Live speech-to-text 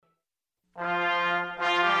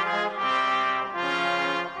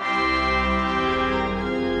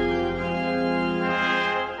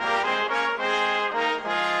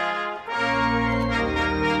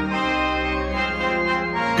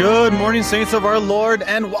Good morning, saints of our Lord,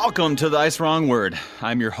 and welcome to Thy Strong Word.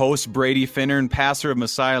 I'm your host, Brady Finnern, pastor of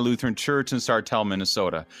Messiah Lutheran Church in Sartell,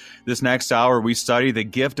 Minnesota. This next hour, we study the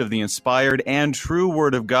gift of the inspired and true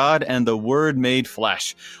Word of God and the Word made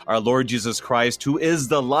flesh, our Lord Jesus Christ, who is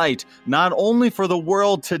the light, not only for the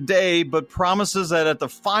world today, but promises that at the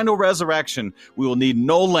final resurrection, we will need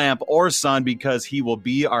no lamp or sun because he will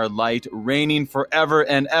be our light, reigning forever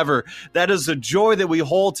and ever. That is the joy that we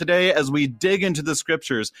hold today as we dig into the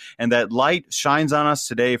Scriptures. And that light shines on us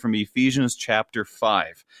today from Ephesians chapter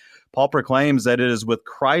 5. Paul proclaims that it is with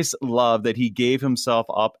Christ's love that he gave himself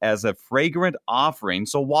up as a fragrant offering.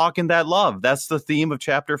 So walk in that love. That's the theme of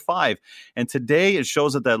chapter 5. And today it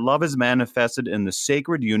shows that love is manifested in the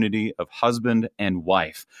sacred unity of husband and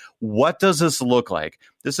wife. What does this look like?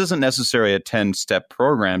 This isn't necessarily a 10-step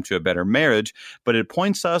program to a better marriage, but it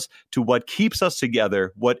points us to what keeps us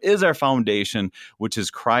together, what is our foundation, which is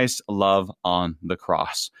Christ's love on the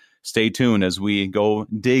cross. Stay tuned as we go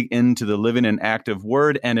dig into the living and active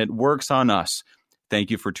Word, and it works on us.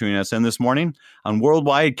 Thank you for tuning us in this morning on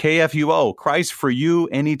Worldwide KFUO, Christ for you,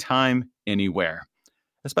 anytime, anywhere.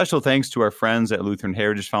 A special thanks to our friends at Lutheran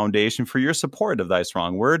Heritage Foundation for your support of Thy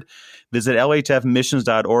Strong Word. Visit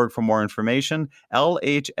lhfmissions.org for more information,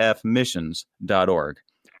 lhfmissions.org.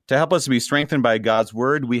 To help us be strengthened by God's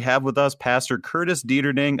Word, we have with us Pastor Curtis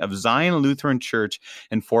Dieterding of Zion Lutheran Church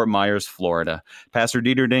in Fort Myers, Florida. Pastor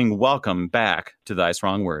Dieterding, welcome back to Thy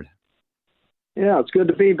Strong Word. Yeah, it's good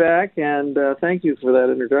to be back, and thank you for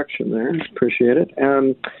that introduction there. Appreciate it.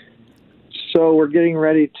 So we're getting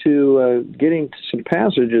ready to get into some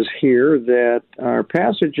passages here that are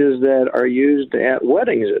passages that are used at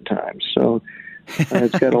weddings at times. So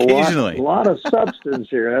it's got a lot of substance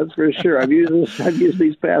here, that's for sure. I've used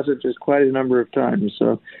these passages quite a number of times.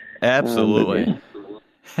 So absolutely.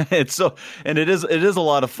 It is a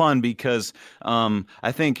lot of fun because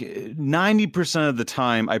I think 90% of the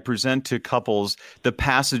time I present to couples the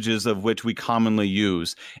passages of which we commonly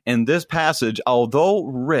use. And this passage, although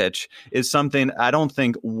rich, is something I don't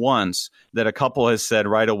think once that a couple has said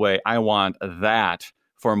right away, I want that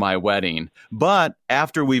for my wedding. But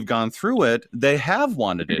after we've gone through it, they have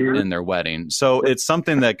wanted it in their wedding. So it's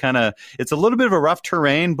something that it's a little bit of a rough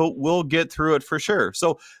terrain, but we'll get through it for sure.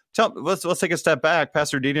 So let's take a step back.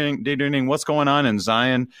 Pastor Dieterding, what's going on in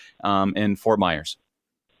Zion in Fort Myers?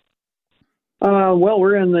 Well,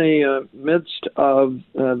 we're in the midst of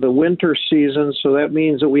the winter season, so that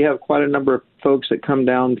means that we have quite a number of folks that come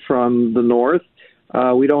down from the north.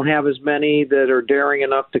 We don't have as many that are daring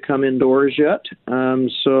enough to come indoors yet,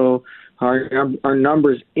 so our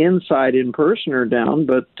numbers inside in person are down.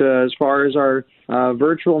 But as far as our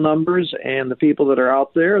virtual numbers and the people that are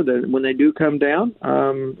out there, that when they do come down,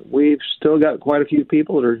 we've still got quite a few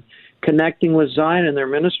people that are connecting with Zion and their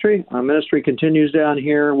ministry. Our ministry continues down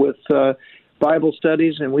here with Bible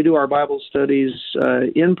studies, and we do our Bible studies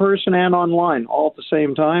in person and online all at the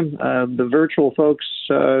same time. The virtual folks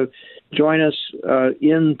join us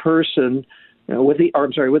in person with the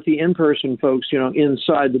in-person folks,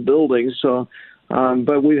 inside the building. So,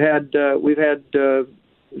 but we've had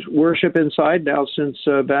worship inside now since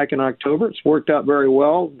back in October. It's worked out very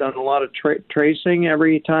well. Done a lot of tracing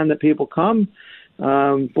every time that people come.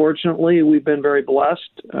 Fortunately, we've been very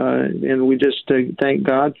blessed, and we just thank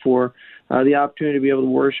God for the opportunity to be able to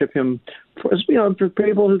worship Him. For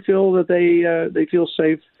people who feel that they feel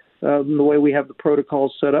safe. The way we have the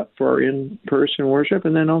protocols set up for our in-person worship,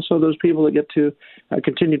 and then also those people that get to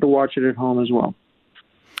continue to watch it at home as well.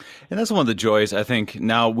 And that's one of the joys, I think.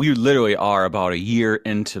 Now, we literally are about a year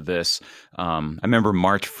into this. I remember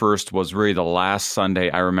March 1st was really the last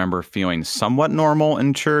Sunday I remember feeling somewhat normal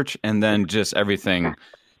in church, and then just everything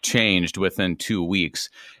changed within 2 weeks.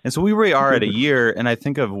 And so we really are at a year, and I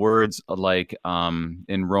think of words like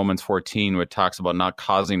in Romans 14, where it talks about not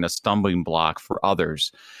causing a stumbling block for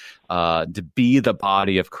others, to be the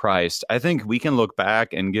body of Christ. I think we can look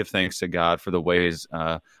back and give thanks to God for the ways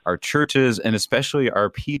our churches, and especially our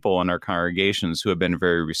people and our congregations, who have been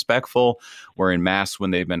very respectful, wearing masks when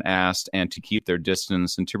they've been asked, and to keep their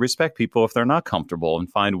distance, and to respect people if they're not comfortable, and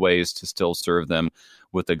find ways to still serve them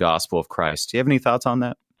with the gospel of Christ. Do you have any thoughts on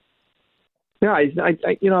that? Yeah, I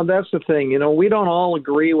that's the thing. We don't all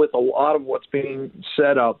agree with a lot of what's being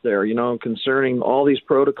said out there, concerning all these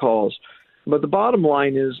protocols. But the bottom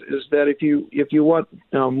line is that if you want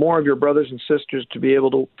more of your brothers and sisters to be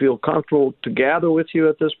able to feel comfortable to gather with you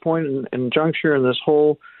at this point and juncture in this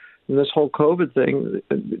whole COVID thing,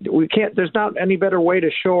 we can't. There's not any better way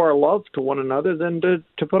to show our love to one another than to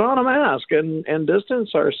put on a mask and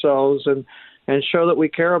distance ourselves and show that we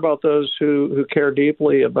care about those who care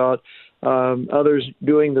deeply about others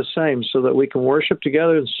doing the same, so that we can worship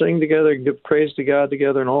together and sing together and give praise to God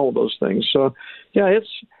together and all of those things. So, yeah,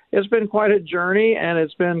 it's been quite a journey, and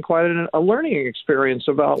it's been quite a learning experience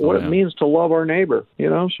about what it means to love our neighbor.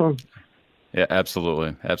 So. Yeah,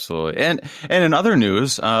 absolutely. And in other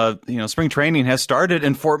news, spring training has started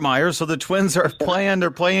in Fort Myers, so the Twins are playing.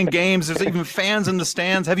 They're playing games. There's even fans in the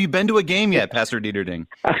stands. Have you been to a game yet, Pastor Dieterding?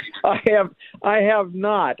 I have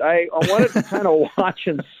not. I wanted to kind of watch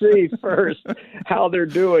and see first how they're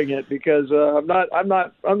doing it, because I'm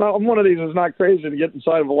one of these who's not crazy to get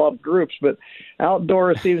inside of a lot of groups, but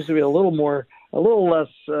outdoor seems to be a little less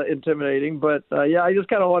intimidating, but I just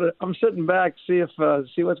kind of want to. I'm sitting back, see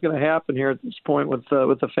what's going to happen here at this point with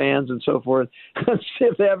the fans and so forth. See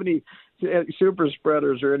if they have any super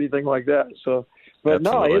spreaders or anything like that. So, but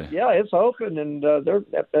absolutely. it's open, and they're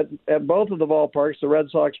at both of the ballparks. The Red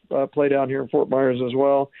Sox play down here in Fort Myers as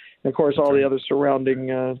well, and of course all the other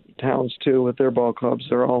surrounding towns too with their ball clubs.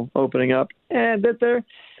 They're all opening up, and that they're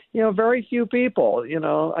very few people.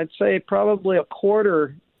 I'd say probably a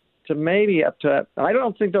quarter to maybe up to, I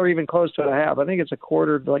don't think they're even close to a half. I think it's a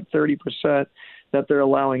quarter to like 30% that they're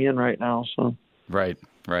allowing in right now. So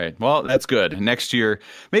Right. Well, that's good. Maybe next year,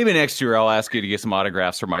 I'll ask you to get some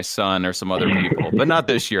autographs for my son or some other people, but not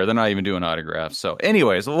this year. They're not even doing autographs. So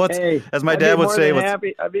anyways, as my dad would say,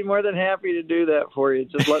 I'd be more than happy to do that for you.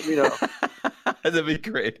 Just let me know. That'd be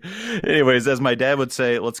great. Anyways, as my dad would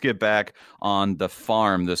say, let's get back on the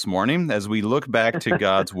farm this morning as we look back to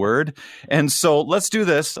God's word. And so let's do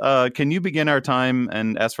this. Can you begin our time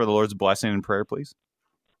and ask for the Lord's blessing and prayer, please?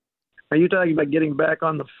 Are you talking about getting back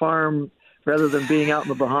on the farm rather than being out in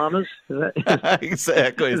the Bahamas?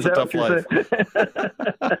 Exactly. It's a tough life.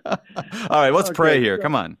 All right, let's pray here.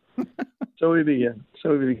 Come on. So we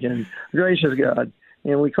begin. Gracious God,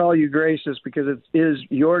 and we call you gracious because it is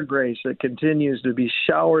your grace that continues to be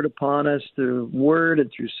showered upon us through word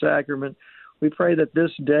and through sacrament. We pray that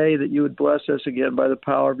this day that you would bless us again by the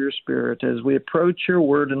power of your Spirit as we approach your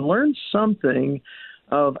word and learn something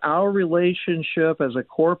of our relationship as a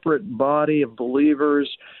corporate body of believers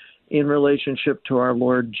in relationship to our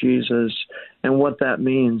Lord Jesus and what that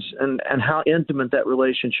means and how intimate that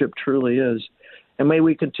relationship truly is. And may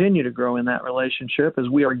we continue to grow in that relationship as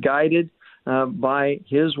we are guided by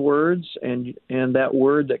his words and that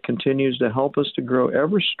word that continues to help us to grow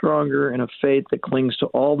ever stronger in a faith that clings to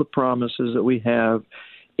all the promises that we have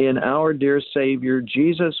in our dear Savior,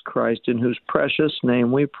 Jesus Christ, in whose precious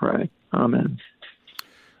name we pray. Amen.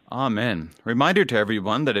 Amen. Reminder to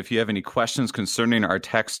everyone that if you have any questions concerning our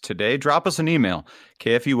text today, drop us an email,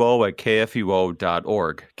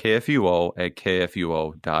 kfuo@kfuo.org,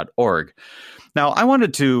 kfuo@kfuo.org. Now, I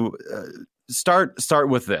wanted to start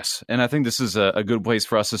with this, and I think this is a good place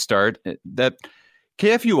for us to start, that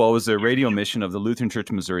KFUO is the radio mission of the Lutheran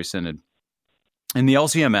Church Missouri Synod. In the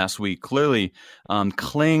LCMS, we clearly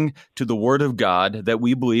cling to the Word of God that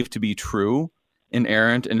we believe to be true,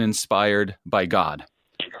 inerrant, and inspired by God.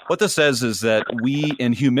 What this says is that we,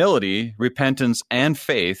 in humility, repentance, and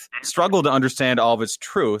faith, struggle to understand all of its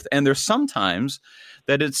truth, and there's sometimes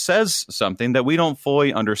that it says something that we don't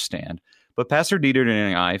fully understand. But Pastor Dieter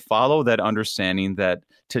and I follow that understanding that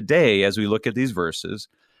today, as we look at these verses,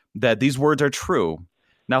 that these words are true.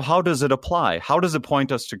 Now, how does it apply? How does it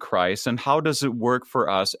point us to Christ, and how does it work for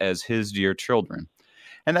us as his dear children?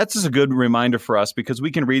 And that's just a good reminder for us because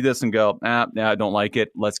we can read this and go, I don't like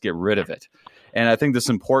it. Let's get rid of it. And I think this is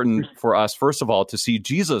important for us, first of all, to see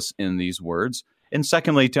Jesus in these words. And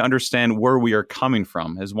secondly, to understand where we are coming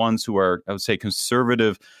from as ones who are, I would say,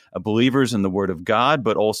 conservative believers in the Word of God,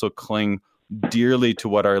 but also cling dearly to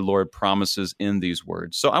what our Lord promises in these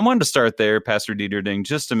words. So I wanted to start there, Pastor Dieterding,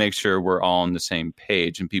 just to make sure we're all on the same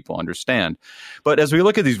page and people understand. But as we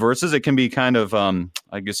look at these verses, it can be kind of,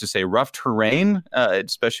 I guess to say, rough terrain,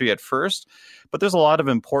 especially at first. But there's a lot of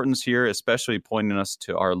importance here, especially pointing us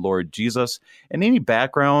to our Lord Jesus. And any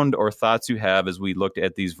background or thoughts you have as we looked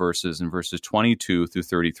at these verses in verses 22 through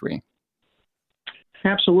 33?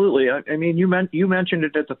 Absolutely. I mean, you mentioned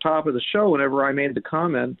it at the top of the show whenever I made the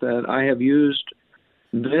comment that I have used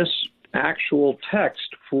this actual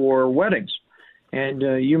text for weddings. And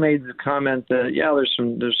you made the comment that,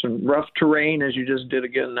 there's some rough terrain, as you just did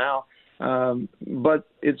again now. But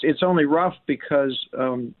it's only rough because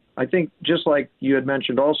I think, just like you had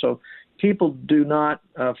mentioned also, people do not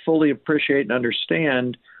fully appreciate and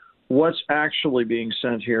understand what's actually being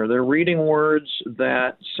sent here. They're reading words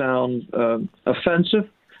that sound offensive,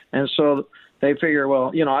 and so they figure,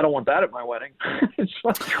 well, I don't want that at my wedding. It's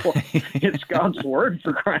like, well, it's God's word,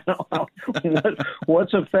 for crying out loud.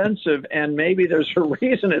 What's offensive? And maybe there's a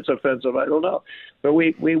reason it's offensive. I don't know. But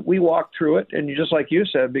we walk through it, and just like you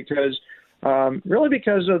said, because really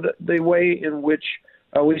because of the way in which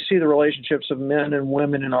we see the relationships of men and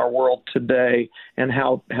women in our world today and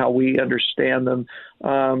how we understand them.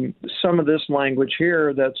 Some of this language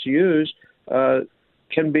here that's used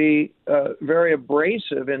can be very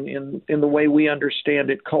abrasive in the way we understand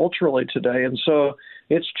it culturally today. And so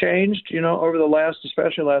it's changed, over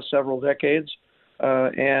especially the last several decades.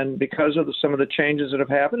 And because of some of the changes that have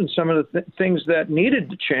happened and some of the things that needed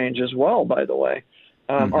to change as well, by the way,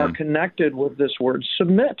 are connected with this word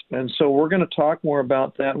submit. And so we're going to talk more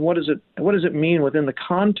about that. And what does it mean within the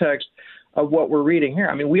context of what we're reading here?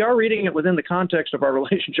 I mean, we are reading it within the context of our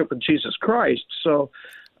relationship with Jesus Christ. So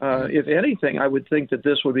if anything, I would think that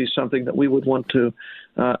this would be something that we would want to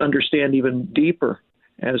understand even deeper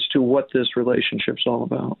as to what this relationship's all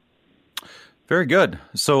about. Very good.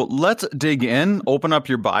 So let's dig in, open up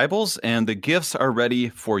your Bibles, and the gifts are ready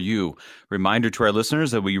for you. Reminder to our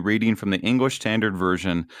listeners that we're reading from the English Standard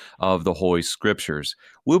Version of the Holy Scriptures.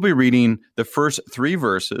 We'll be reading the first 3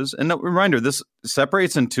 verses. And a reminder, this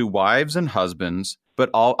separates into wives and husbands, but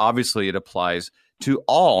obviously it applies to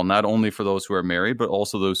all, not only for those who are married, but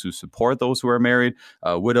also those who support those who are married,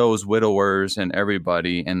 widows, widowers, and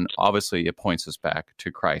everybody. And obviously, it points us back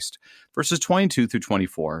to Christ. Verses 22 through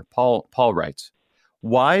 24, Paul writes,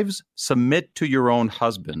 "Wives, submit to your own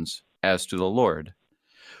husbands as to the Lord.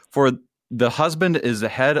 For the husband is the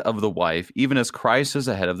head of the wife, even as Christ is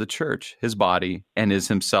the head of the church, his body, and is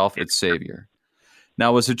himself its Savior.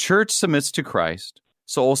 Now, as the church submits to Christ,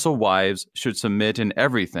 so also wives should submit in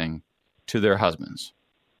everything to their husbands."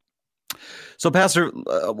 So, Pastor,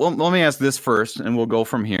 let me ask this first, and we'll go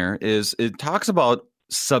from here, is it talks about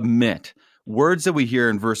submit, words that we hear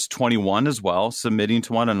in verse 21 as well, submitting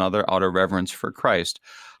to one another out of reverence for Christ.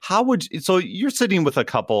 So you're sitting with a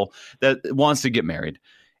couple that wants to get married,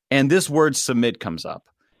 and this word submit comes up,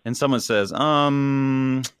 and someone says,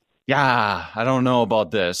 yeah, I don't know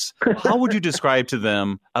about this. How would you describe to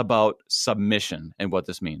them about submission and what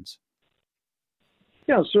this means?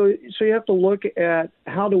 Yeah, so you have to look at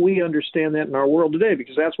how do we understand that in our world today,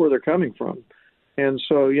 because that's where they're coming from. And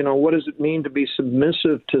so, what does it mean to be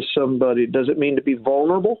submissive to somebody? Does it mean to be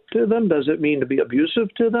vulnerable to them? Does it mean to be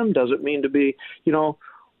abusive to them? Does it mean to be,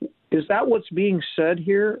 is that what's being said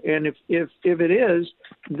here? And if it is,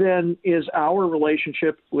 then is our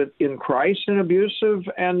relationship in Christ an abusive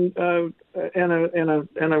and a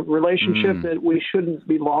relationship that we shouldn't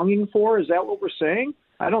be longing for? Is that what we're saying?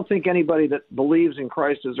 I don't think anybody that believes in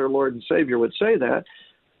Christ as their Lord and Savior would say that.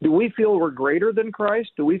 Do we feel we're greater than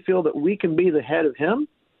Christ? Do we feel that we can be the head of Him?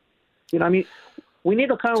 We need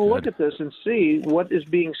to kind of look at this and see what is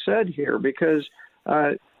being said here, because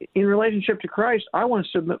in relationship to Christ, I want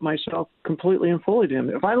to submit myself completely and fully to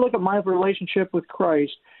Him. If I look at my relationship with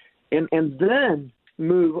Christ and then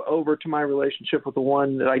move over to my relationship with the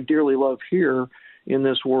one that I dearly love here in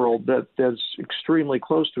this world, that's extremely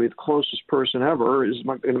close to me, the closest person ever is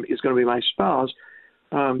going to be my spouse.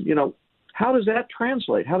 How does that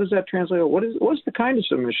translate? What's the kind of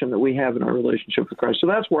submission that we have in our relationship with Christ? So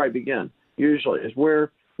that's where I begin. Usually, is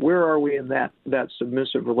where are we in that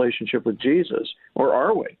submissive relationship with Jesus, or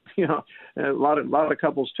are we? A lot of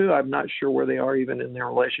couples too. I'm not sure where they are even in their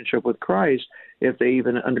relationship with Christ, if they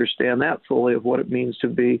even understand that fully of what it means to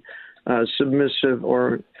be submissive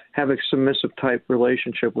or have a submissive type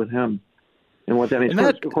relationship with Him, and what that means.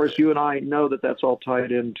 Of course, you and I know that that's all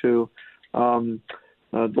tied into the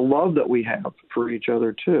love that we have for each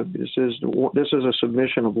other too. This is a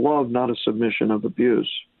submission of love, not a submission of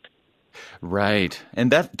abuse. Right.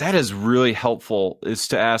 And that is really helpful, is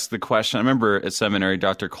to ask the question. I remember at seminary,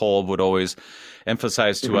 Dr. Kolb would always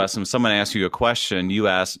emphasize to us, when someone asks you a question, you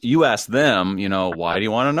ask them, why do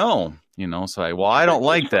you want to know? So I don't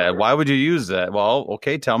like that. Why would you use that? Well,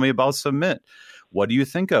 okay, tell me about submit. What do you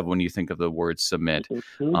think of when you think of the word submit?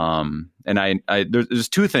 And there's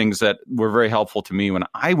 2 things that were very helpful to me when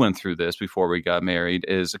I went through this before we got married,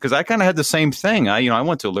 is because I kind of had the same thing. I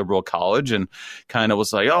went to a liberal college and kind of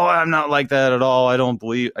was like, oh, I'm not like that at all. I don't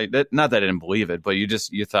believe, not that I didn't believe it, but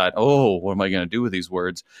you thought, oh, what am I going to do with these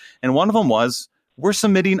words? And one of them was, we're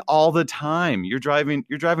submitting all the time. You're driving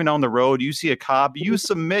down the road. You see a cop. You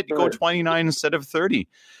submit. You go 29 instead of 30.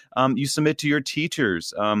 You submit to your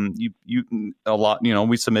teachers. We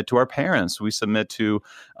submit to our parents. We submit to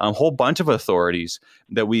a whole bunch of authorities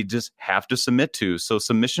that we just have to submit to. So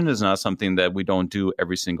submission is not something that we don't do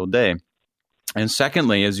every single day. And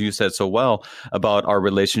secondly, as you said so well about our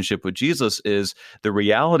relationship with Jesus, is the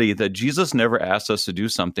reality that Jesus never asked us to do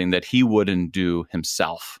something that he wouldn't do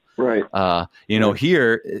himself. Right.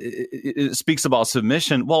 Here it speaks about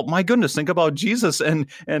submission. Well, my goodness, think about Jesus and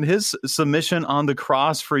his submission on the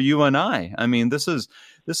cross for you and I. I mean, this is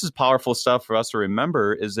powerful stuff for us to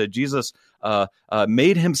remember, is that Jesus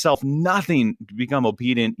made himself nothing to become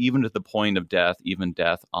obedient, even to the point of death, even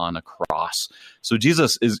death on a cross. So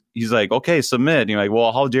Jesus he's like, okay, submit. And you're like,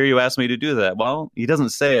 well, how dare you ask me to do that? Well, he doesn't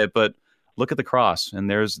say it, but look at the cross, and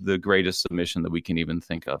there's the greatest submission that we can even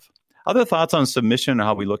think of. Other thoughts on submission or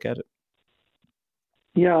how we look at it?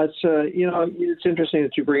 Yeah, it's interesting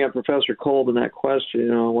that you bring up Professor Kolb in that question.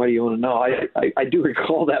 Why do you want to know? I do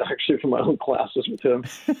recall that actually from my own classes with him.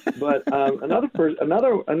 But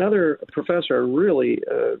another professor I really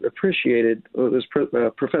appreciated was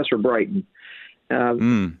Professor Brighton.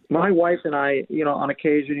 My wife and I, on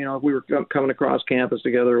occasion, if we were coming across campus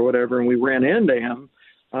together or whatever, and we ran into him,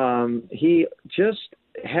 he just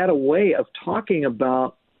had a way of talking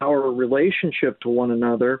about our relationship to one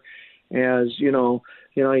another. As he said,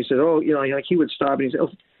 like he would stop and he'd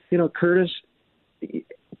say, Curtis,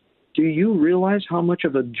 do you realize how much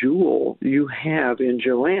of a jewel you have in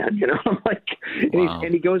Joanne? I'm like, wow.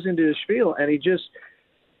 And he goes into his spiel, and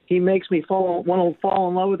he makes me want to fall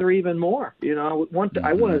in love with her even more. I want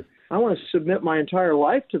to submit my entire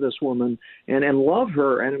life to this woman and love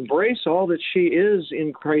her and embrace all that she is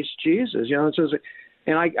in Christ Jesus.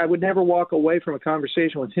 And I would never walk away from a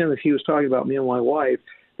conversation with him if he was talking about me and my wife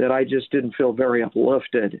that I just didn't feel very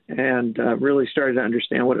uplifted, and really started to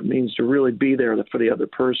understand what it means to really be there for the other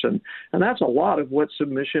person. And that's a lot of what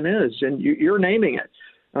submission is, and you're naming it.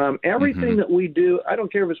 Everything that we do, I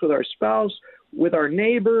don't care if it's with our spouse, with our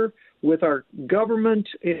neighbor, with our government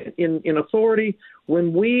in authority,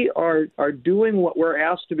 when we are doing what we're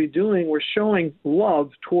asked to be doing, we're showing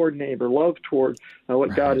love toward neighbor, love toward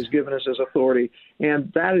what God has given us as authority.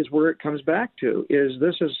 And that is where it comes back to, is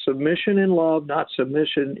this is submission in love, not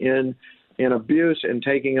submission in abuse and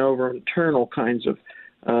taking over internal kinds of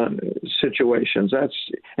situations.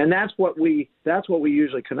 That's what we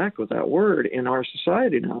usually connect with that word in our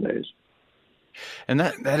society nowadays. And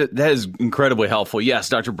that is incredibly helpful. Yes,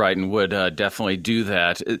 Dr. Brighton would definitely do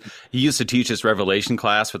that. He used to teach this Revelation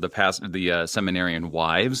class for the seminarian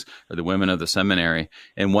wives, or the women of the seminary.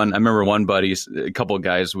 And I remember one buddy, a couple of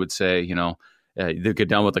guys would say, they'd get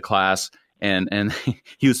done with the class, and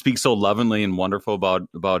he would speak so lovingly and wonderful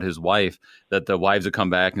about his wife that the wives would come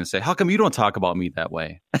back and say, "How come you don't talk about me that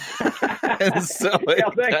way?" And so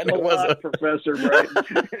thanks a lot, Professor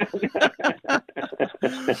Brighton.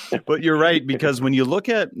 But you're right, because when you look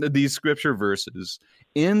at these scripture verses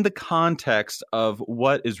in the context of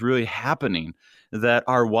what is really happening, that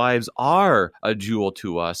our wives are a jewel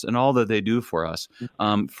to us and all that they do for us.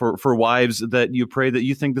 For wives, that you pray that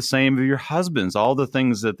you think the same of your husbands, all the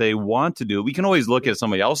things that they want to do. We can always look at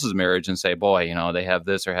somebody else's marriage and say, boy, they have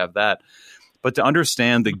this or have that. But to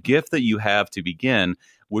understand the gift that you have to begin,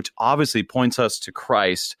 which obviously points us to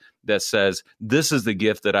Christ, that says, this is the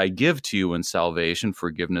gift that I give to you in salvation,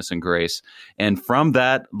 forgiveness, and grace. And from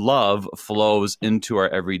that, love flows into our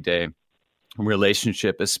everyday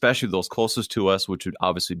relationship, especially those closest to us, which would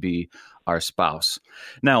obviously be our spouse.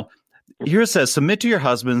 Now, here it says, submit to your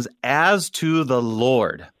husbands as to the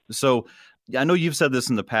Lord. So I know you've said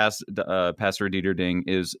this in the past, Pastor Dieterding,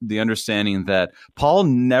 is the understanding that Paul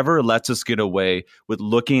never lets us get away with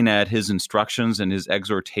looking at his instructions and his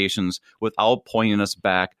exhortations without pointing us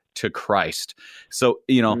back to Christ. So,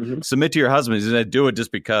 submit to your husbands. He said, do it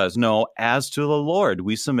just because. No, as to the Lord.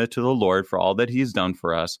 We submit to the Lord for all that he's done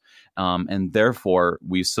for us, and therefore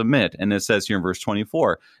we submit. And it says here in verse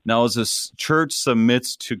 24, now as the church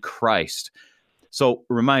submits to Christ. So,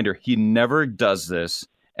 reminder, he never does this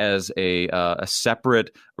as a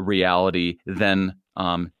separate reality than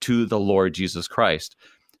to the Lord Jesus Christ.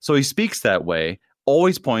 So he speaks that way,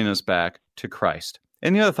 always pointing us back to Christ.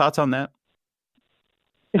 Any other thoughts on that?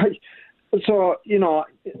 So,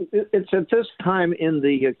 it's at this time in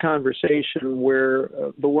the conversation where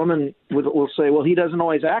the woman will say, well, he doesn't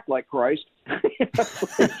always act like Christ.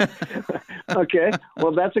 Okay,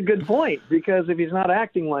 well, that's a good point, because if he's not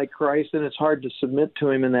acting like Christ, then it's hard to submit to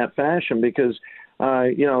him in that fashion, because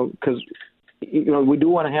we do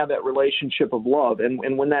want to have that relationship of love.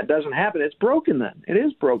 And when that doesn't happen, it's broken then. It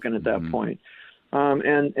is broken at that point.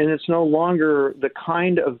 And it's no longer the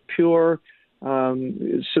kind of pure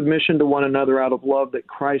submission to one another out of love that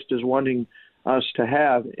Christ is wanting us to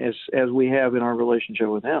have as we have in our relationship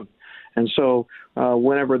with him. And so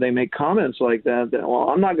whenever they make comments like that, well,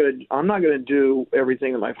 I'm not going to do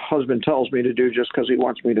everything that my husband tells me to do just because he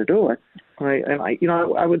wants me to do it. Right? And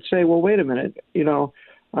I would say, well, wait a minute,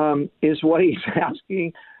 is what he's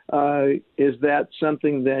asking, is that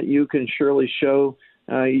something that you can surely show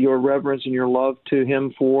your reverence and your love to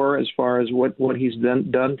him for, as far as what he's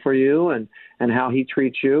done for you and how he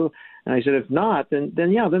treats you? And I said, if not, then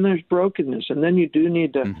there's brokenness, and then you do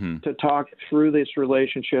need to talk through this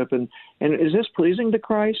relationship. And is this pleasing to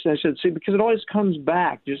Christ? And I said, see, because it always comes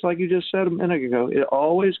back, just like you just said a minute ago, it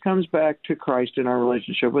always comes back to Christ in our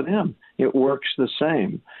relationship with him. It works the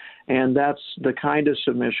same. And that's the kind of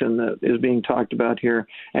submission that is being talked about here.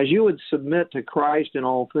 As you would submit to Christ in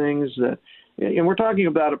all things, and we're talking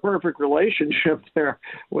about a perfect relationship there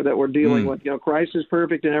that we're dealing with. Christ is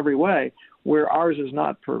perfect in every way, where ours is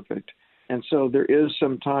not perfect. And so there is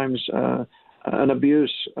sometimes an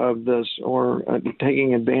abuse of this, or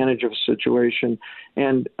taking advantage of a situation.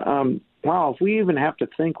 And if we even have to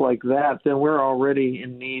think like that, then we're already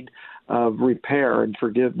in need of repair and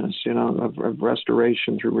forgiveness, of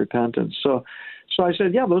restoration through repentance. So I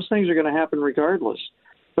said, those things are going to happen regardless.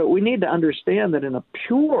 But we need to understand that in a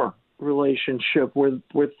pure relationship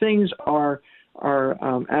where things are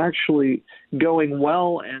actually going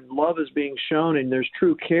well and love is being shown and there's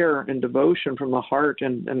true care and devotion from the heart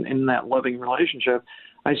and in that loving relationship,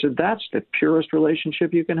 I said that's the purest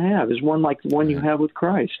relationship you can have, is one like the one you have with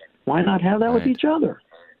Christ. Why not have that with each other?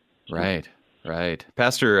 Right.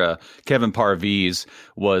 Pastor Kevin Parviz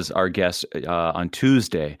was our guest on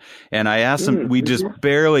Tuesday, and I asked him, we just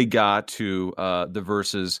barely got to the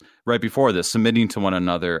verses right before this, submitting to one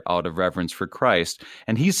another out of reverence for Christ.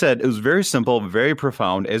 And he said it was very simple, very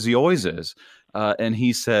profound, as he always is. And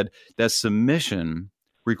he said that submission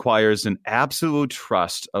requires an absolute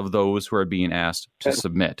trust of those who are being asked to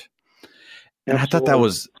submit. And I thought that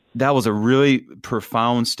was a really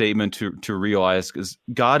profound statement to realize, because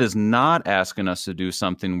God is not asking us to do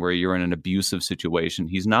something where you're in an abusive situation.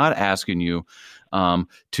 He's not asking you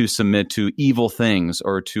to submit to evil things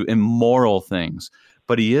or to immoral things.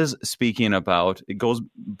 But he is speaking about, it goes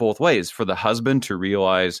both ways, for the husband to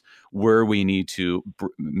realize where we need to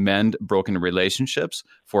mend broken relationships,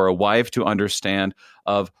 for a wife to understand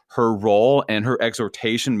of her role and her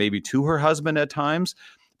exhortation maybe to her husband at times.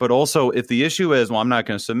 But also, if the issue is, I'm not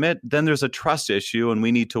going to submit, then there's a trust issue, and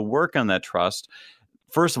we need to work on that trust,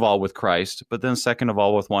 first of all, with Christ, but then second of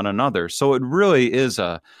all, with one another. So it really is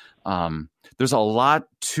there's a lot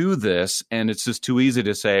to this, and it's just too easy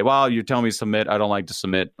to say, well, you're telling me to submit, I don't like to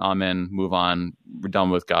submit, amen, move on, we're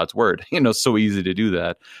done with God's word. It's so easy to do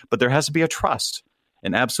that. But there has to be a trust,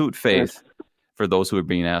 an absolute faith for those who are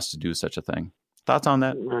being asked to do such a thing. Thoughts on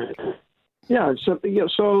that? Right. Yeah,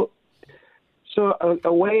 So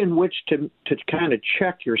a way in which to kind of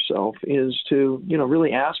check yourself is to,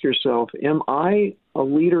 really ask yourself, am I a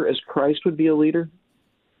leader as Christ would be a leader?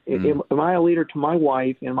 Am I a leader to my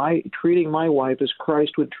wife? Am I treating my wife as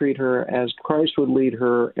Christ would treat her, as Christ would lead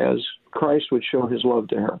her, as Christ would show his love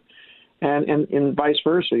to her? And vice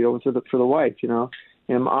versa, for the wife,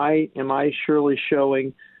 am I surely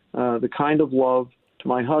showing the kind of love to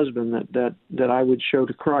my husband that I would show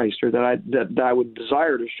to Christ, or that I would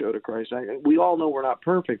desire to show to Christ? We all know we're not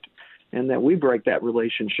perfect, and that we break that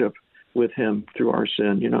relationship with him through our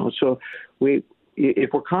sin. So if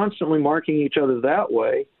we're constantly marking each other that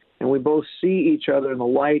way, and we both see each other in the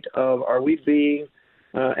light of, are we being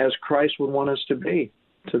as Christ would want us to be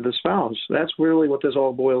to the spouse? That's really what this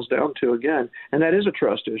all boils down to again, and that is a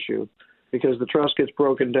trust issue. Because the trust gets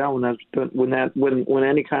broken down when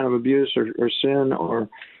any kind of abuse or sin or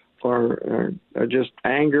just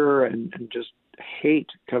anger and just hate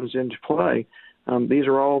comes into play. These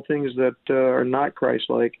are all things that are not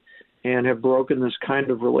Christ-like and have broken this kind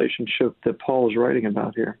of relationship that Paul is writing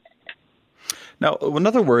about here. Now,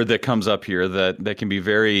 another word that comes up here that can be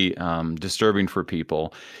very disturbing for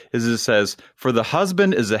people is it says, for the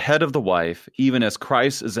husband is the head of the wife, even as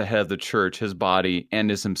Christ is the head of the church, his body, and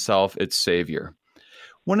is himself its Savior.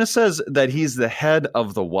 When it says that he's the head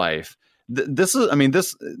of the wife,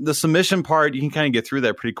 the submission part, you can kind of get through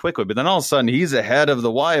that pretty quickly, but then all of a sudden he's the head of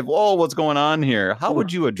the wife. Whoa, what's going on here? How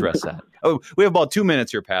would you address that? Oh, we have about 2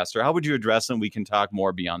 minutes here, Pastor. How would you address it? We can talk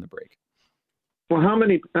more beyond the break. Well, how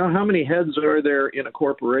many heads are there in a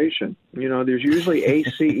corporation? There's usually a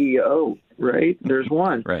CEO, right? There's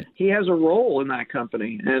one. Right. He has a role in that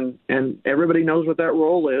company, and everybody knows what that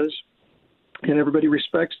role is, and everybody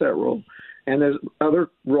respects that role. And there's other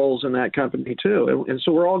roles in that company too, and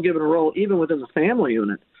so we're all given a role, even within the family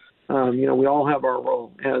unit. We all have our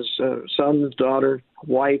role as son, daughter,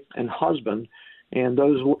 wife, and husband. And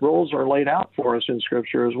those roles are laid out for us in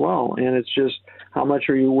Scripture as well. And it's just how much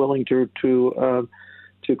are you willing to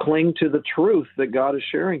cling to the truth that God is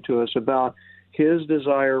sharing to us about His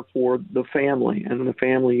desire for the family and the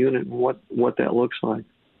family unit and what that looks like.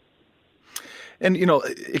 And,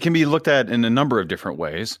 it can be looked at in a number of different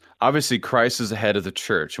ways. Obviously, Christ is the head of the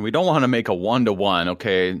church, and we don't want to make a one-to-one,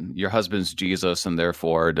 okay, your husband's Jesus, and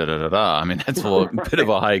therefore, da-da-da-da. I mean, that's a bit of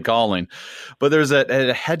a high calling. But there's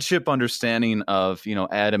a headship understanding of,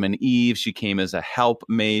 Adam and Eve. She came as a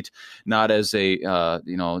helpmate, not as a,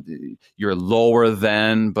 you're lower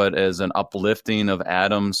than, but as an uplifting of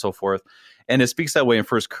Adam, so forth. And it speaks that way in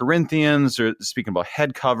 1 Corinthians, or speaking about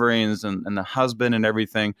head coverings and the husband and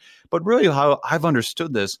everything. But really how I've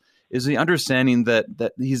understood this is the understanding that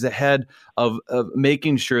he's the head of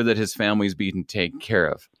making sure that his family is being taken care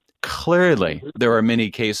of. Clearly, there are many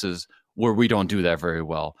cases where we don't do that very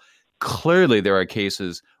well. Clearly, there are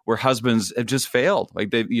cases where husbands have just failed. Like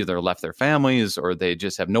they've either left their families or they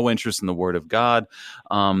just have no interest in the Word of God.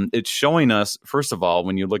 It's showing us, first of all,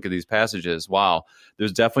 when you look at these passages, wow,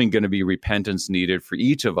 there's definitely going to be repentance needed for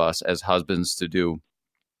each of us as husbands to do.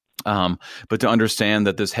 But to understand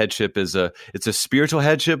that this headship it's a spiritual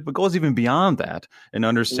headship, but goes even beyond that, an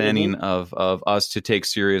understanding of us to take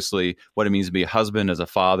seriously what it means to be a husband, as a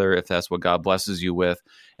father, if that's what God blesses you with,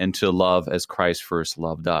 and to love as Christ first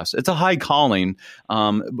loved us. It's a high calling,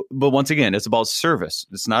 but once again, it's about service.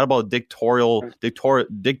 It's not about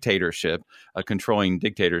dictatorship, a controlling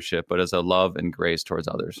dictatorship, but as a love and grace towards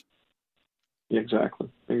others. Exactly.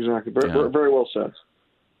 Very well said.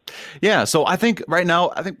 Yeah, so I think right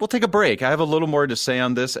now, we'll take a break. I have a little more to say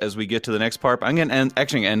on this as we get to the next part. I'm going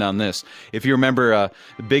to end on this. If you remember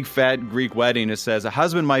the big fat Greek wedding, it says a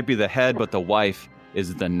husband might be the head, but the wife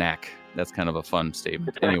is the neck. That's kind of a fun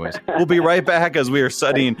statement. Anyways, we'll be right back as we are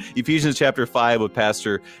studying Ephesians chapter 5 with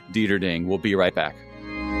Pastor Dieter Ding. We'll be right back.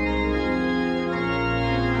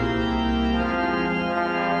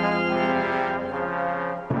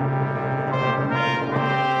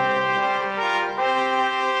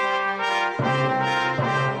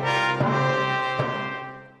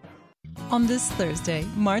 On this Thursday,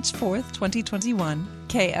 March 4th, 2021,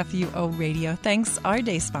 KFUO Radio thanks our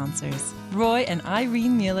day sponsors, Roy and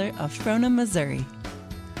Irene Mueller of Frona, Missouri.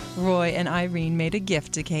 Roy and Irene made a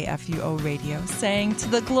gift to KFUO Radio, saying, "To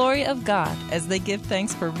the glory of God," as they give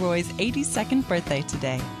thanks for Roy's 82nd birthday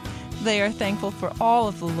today. They are thankful for all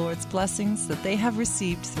of the Lord's blessings that they have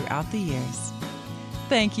received throughout the years.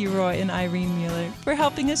 Thank you, Roy and Irene Mueller, for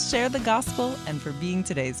helping us share the gospel and for being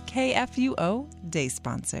today's KFUO Day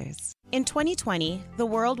sponsors. In 2020, the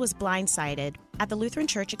world was blindsided. At the Lutheran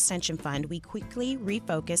Church Extension Fund, we quickly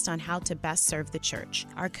refocused on how to best serve the church.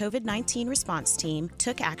 Our COVID-19 response team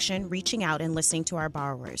took action, reaching out and listening to our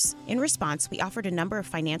borrowers. In response, we offered a number of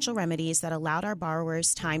financial remedies that allowed our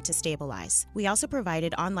borrowers time to stabilize. We also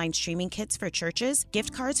provided online streaming kits for churches,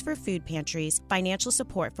 gift cards for food pantries, financial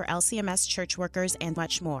support for LCMS church workers, and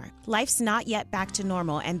much more. Life's not yet back to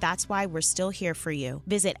normal, and that's why we're still here for you.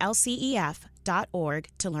 Visit lcef.org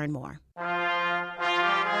to learn more.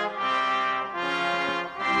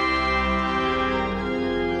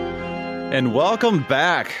 And welcome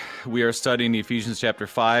back. We are studying Ephesians chapter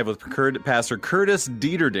 5 with Pastor Curtis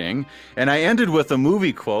Dieterding. And I ended with a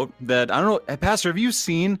movie quote that, I don't know, Pastor, have you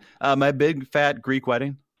seen My Big Fat Greek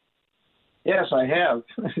Wedding? Yes, I have.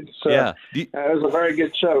 Yeah. It was a very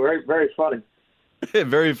good show, very, very funny.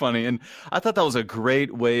 Very funny. And I thought that was a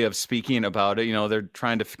great way of speaking about it. You know, they're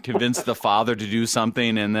trying to convince the father to do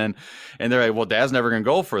something. And they're like, well, Dad's never going to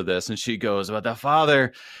go for this. And she goes, but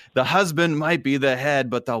the husband might be the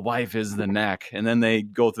head, but the wife is the neck. And then they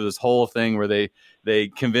go through this whole thing where they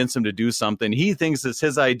convince him to do something. He thinks it's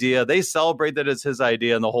his idea. They celebrate that it's his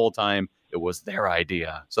idea. And the whole time it was their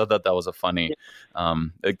idea. So I thought that was a funny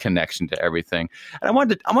connection to everything. And I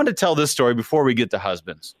wanted to tell this story before we get to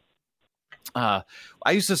husbands. I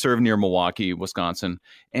used to serve near Milwaukee, Wisconsin.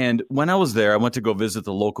 And when I was there, I went to go visit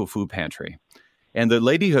the local food pantry. And the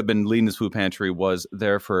lady who had been leading this food pantry was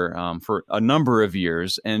there for a number of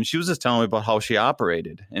years. And she was just telling me about how she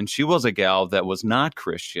operated. And she was a gal that was not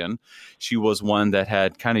Christian. She was one that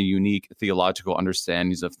had kind of unique theological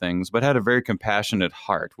understandings of things, but had a very compassionate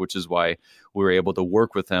heart, which is why we were able to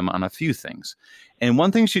work with them on a few things. And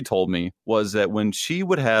one thing she told me was that when she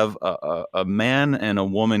would have a man and a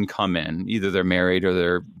woman come in, either they're married or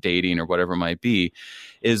they're dating or whatever it might be,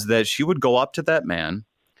 is that she would go up to that man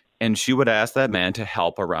and she would ask that man to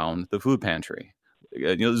help around the food pantry.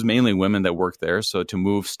 You know, there's mainly women that work there, so to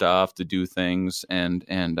move stuff, to do things, and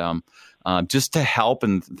just to help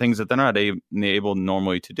and things that they're not able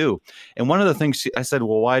normally to do. And one of the things I said,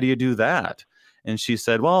 well, why do you do that? And she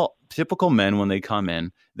said, well, typical men, when they come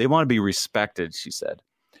in, they want to be respected, she said.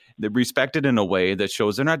 They're respected in a way that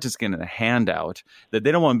shows they're not just getting a handout, that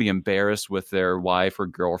they don't want to be embarrassed with their wife or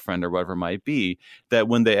girlfriend or whatever it might be, that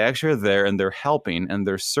when they actually are there and they're helping and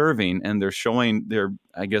they're serving and they're showing their,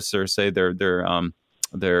 I guess they're say their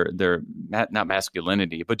not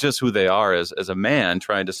masculinity, but just who they are as a man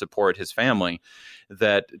trying to support his family,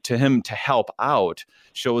 that to him to help out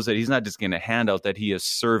shows that he's not just getting a handout, that he is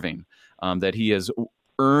serving, that he is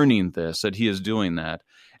earning this, that he is doing that.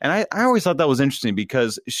 And I always thought that was interesting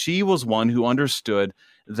because she was one who understood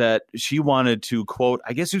that she wanted to, quote,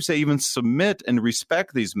 I guess you'd say even submit and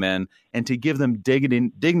respect these men and to give them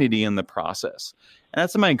dignity in the process. And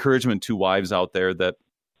that's my encouragement to wives out there, that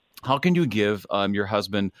how can you give your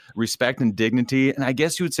husband respect and dignity? And I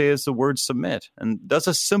guess you would say it's the word submit. And that's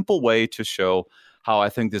a simple way to show how I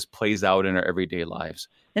think this plays out in our everyday lives.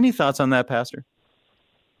 Any thoughts on that, Pastor?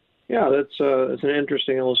 Yeah, that's an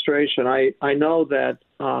interesting illustration. I know that,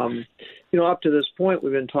 up to this point,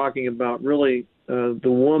 we've been talking about really the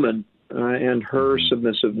woman and her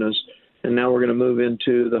submissiveness, and now we're going to move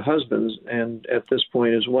into the husbands and at this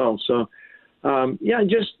point as well. So,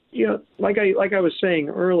 like I was saying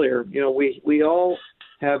earlier, we all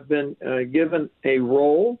have been given a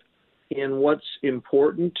role in what's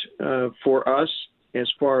important for us as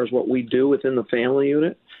far as what we do within the family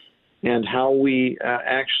unit, and how we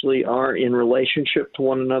actually are in relationship to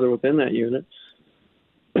one another within that unit.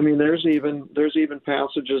 I mean, there's even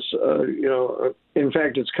passages, in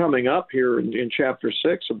fact, it's coming up here in chapter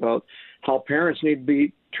 6 about how parents need to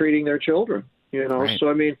be treating their children. Right. So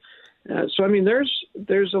I mean,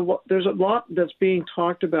 there's a lot that's being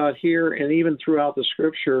talked about here, and even throughout the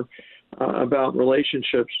Scripture about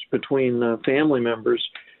relationships between family members,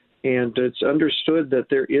 and it's understood that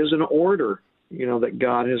there is an order that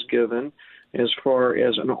God has given as far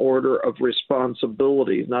as an order of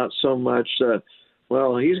responsibility, not so much that,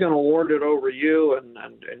 well, he's going to lord it over you and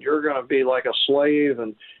you're going to be like a slave.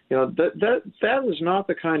 And, that is not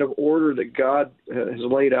the kind of order that God has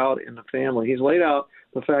laid out in the family. He's laid out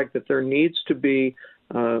the fact that there needs to be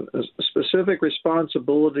specific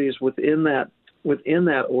responsibilities within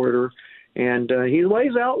that order. And he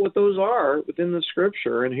lays out what those are within the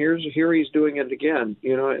Scripture, and here he's doing it again.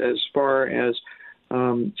 As far as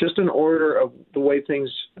just an order of the way things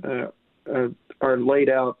are laid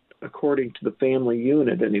out according to the family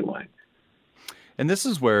unit, anyway. And this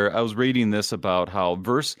is where I was reading this about how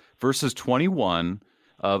verses 21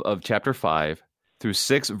 of chapter 5 through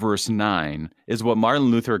 6 verse 9 is what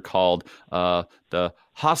Martin Luther called the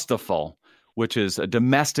Hausfall, which is a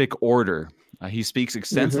domestic order. He speaks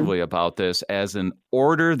extensively about this as an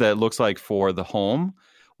order that looks like for the home,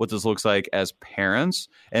 what this looks like as parents,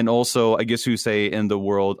 and also, I guess you say, in the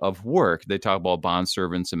world of work. They talk about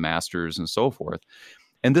bondservants and masters and so forth.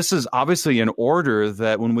 And this is obviously an order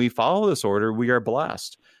that when we follow this order, we are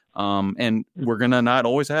blessed. And we're going to not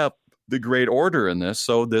always have the great order in this.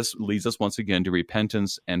 So this leads us once again to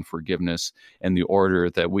repentance and forgiveness and the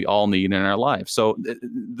order that we all need in our lives. So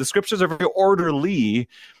the Scriptures are very orderly,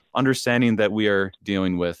 understanding that we are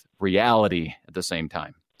dealing with reality at the same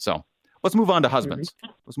time. So let's move on to husbands.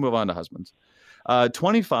 Let's move on to husbands.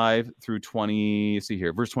 25 through 20, see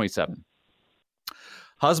here, verse 27.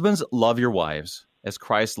 Husbands, love your wives as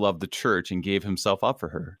Christ loved the church and gave himself up for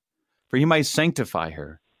her, for he might sanctify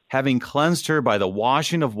her, having cleansed her by the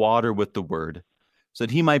washing of water with the word, so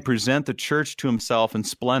that he might present the church to himself in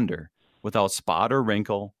splendor, without spot or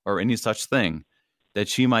wrinkle or any such thing, that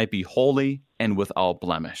she might be holy and without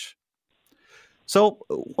blemish. So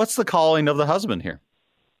what's the calling of the husband here?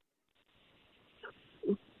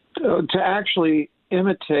 To actually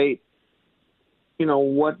imitate,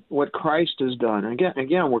 what Christ has done.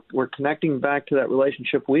 Again, we're connecting back to that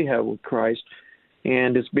relationship we have with Christ,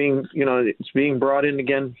 and it's being brought in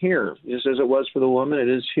again here, just as it was for the woman. It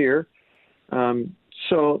is here.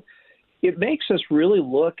 So it makes us really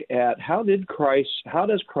look at how does Christ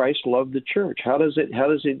love the church?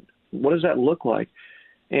 What does that look like?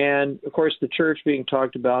 And of course, the church being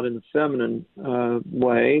talked about in the feminine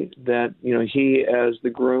way, that he as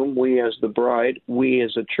the groom, we as the bride, we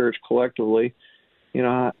as a church collectively.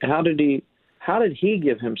 How did he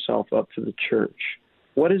give himself up for the church?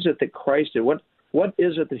 What is it that Christ did? What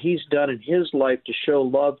is it that he's done in his life to show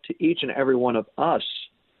love to each and every one of us?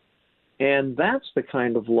 And that's the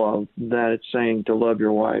kind of love that it's saying to love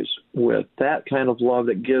your wives with. That kind of love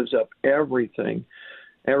that gives up everything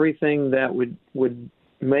that would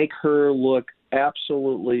make her look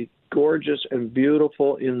absolutely gorgeous and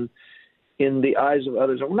beautiful in the eyes of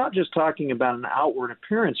others. And we're not just talking about an outward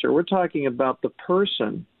appearance here. We're talking about the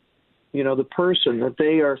person, the person that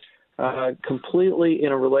they are completely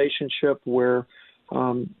in a relationship where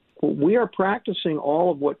we are practicing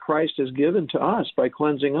all of what Christ has given to us by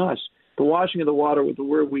cleansing us. The washing of the water with the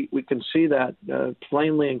word, we can see that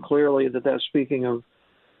plainly and clearly that's speaking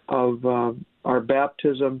of our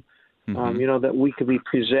baptism, that we could be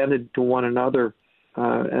presented to one another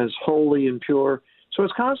as holy and pure. So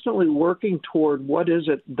it's constantly working toward what is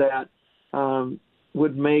it that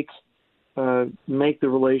would make the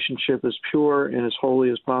relationship as pure and as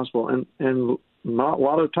holy as possible. And not a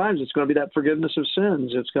lot of times it's going to be that forgiveness of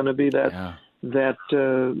sins. It's going to be that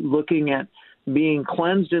looking at being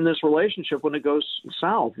cleansed in this relationship when it goes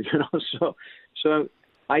south. So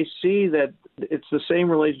I see that it's the same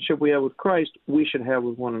relationship we have with Christ we should have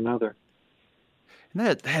with one another. And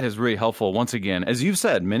that is really helpful. Once again, as you've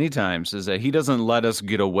said many times, is that he doesn't let us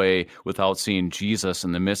get away without seeing Jesus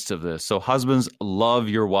in the midst of this. So husbands, love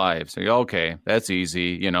your wives. Okay, that's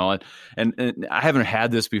easy, And I haven't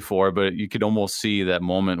had this before, but you could almost see that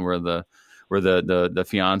moment where the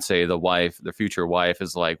fiance, the wife, the future wife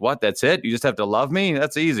is like, what? That's it? You just have to love me?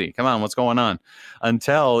 That's easy. Come on, what's going on?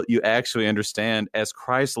 Until you actually understand, as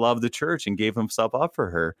Christ loved the church and gave himself up for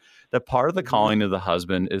her, that part of the calling of the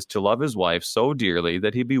husband is to love his wife so dearly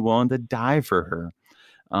that he'd be willing to die for her.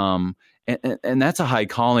 And that's a high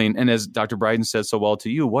calling. And as Dr. Bryden said so well to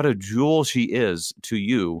you, what a jewel she is to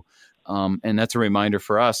you. And that's a reminder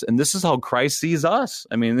for us. And this is how Christ sees us.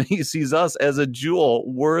 I mean, he sees us as a jewel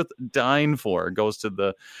worth dying for. It goes to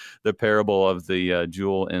the parable of the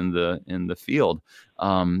jewel in the field.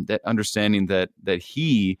 That understanding that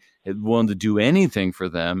he is willing to do anything for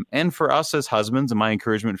them, and for us as husbands. And my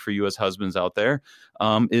encouragement for you as husbands out there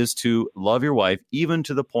is to love your wife even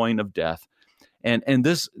to the point of death. And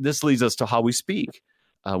this leads us to how we speak.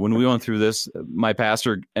 When we went through this, my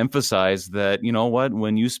pastor emphasized that, you know what,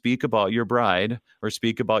 when you speak about your bride or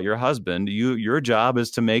speak about your husband, your job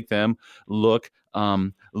is to make them look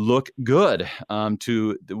good,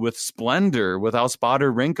 with splendor, without spot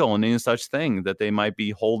or wrinkle and any such thing, that they might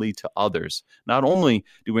be holy to others. Not only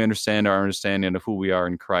do we understand our understanding of who we are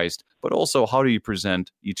in Christ, but also how do you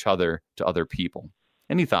present each other to other people?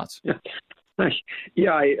 Any thoughts?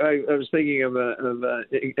 Yeah, I was thinking of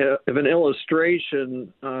an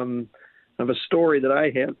illustration of a story that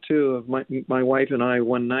I have too, of my wife and I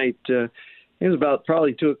one night. It was about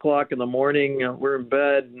probably 2:00 in the morning. We're in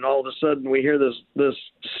bed, and all of a sudden we hear this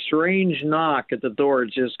strange knock at the door.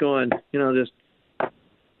 It's just going, just.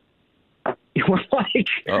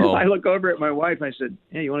 I look over at my wife. I said,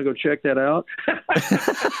 "Hey, you want to go check that out?"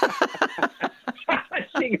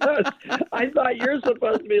 She goes, "I thought you're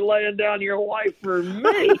supposed to be laying down your wife for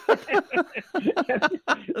me."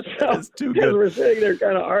 That's too good. We're sitting there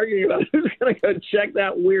kind of arguing about who's going to go check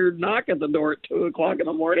that weird knock at the door at 2:00 in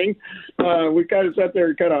the morning. We kind of sat there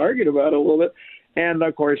and kind of argued about it a little bit. And,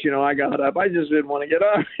 of course, I got up. I just didn't want to get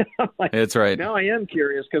up. Like, that's right. Now I am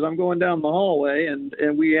curious because I'm going down the hallway, and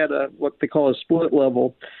we had what they call a split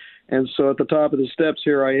level. And so at the top of the steps,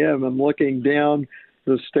 here I am. I'm looking down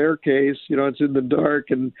the staircase. It's in the dark,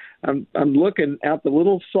 and I'm looking out the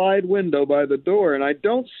little side window by the door, and I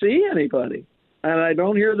don't see anybody, and I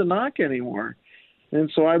don't hear the knock anymore.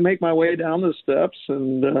 And so I make my way down the steps,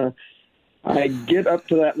 and I get up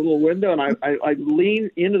to that little window, and I lean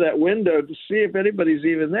into that window to see if anybody's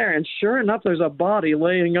even there. And sure enough, there's a body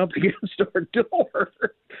laying up against our door.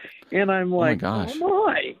 And I'm like, oh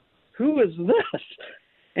my, who is this?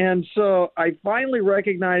 And so I finally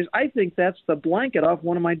recognize, I think that's the blanket off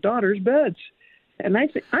one of my daughter's beds. And I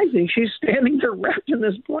think she's standing there wrapped in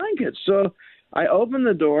this blanket. So I open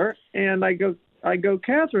the door, and I go,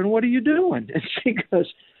 "Catherine, what are you doing?" And she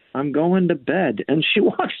goes, "I'm going to bed." And she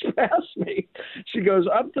walks past me. She goes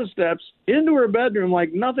up the steps into her bedroom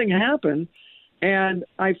like nothing happened. And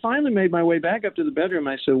I finally made my way back up to the bedroom.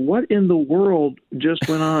 I said, "What in the world just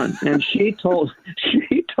went on?" And she told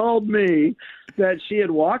me that she had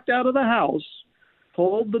walked out of the house,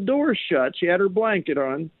 pulled the door shut. She had her blanket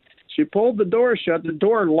on. She pulled the door shut. The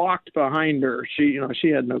door locked behind her. She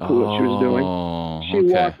had no clue what she was doing.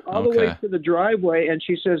 She walked all the way to the driveway, and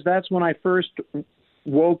she says, "That's when I first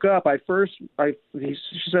woke up. She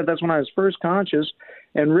said that's when I was first conscious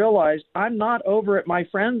and realized I'm not over at my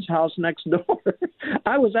friend's house next door.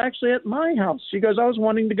 I was actually at my house." She goes, "I was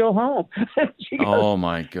wanting to go home." She goes, "Oh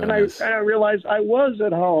my goodness!" And I realized I was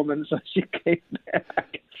at home, and so she came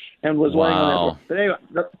back and was laying on it. But anyway,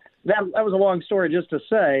 that was a long story just to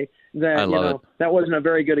say that that wasn't a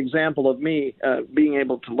very good example of me being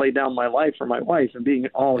able to lay down my life for my wife and being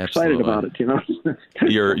all excited about it.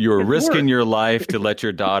 You're risking your life to let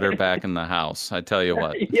your daughter back in the house. I tell you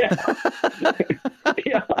what. Yeah.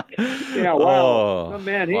 Wow. Oh,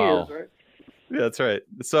 man, he is right. Yeah, that's right.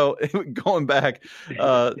 So going back,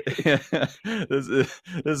 this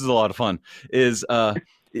is a lot of fun.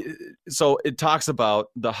 So it talks about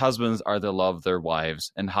the husbands are to love their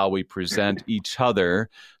wives and how we present each other,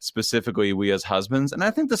 specifically we as husbands. And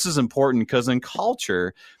I think this is important because in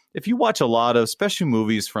culture, if you watch a lot of, especially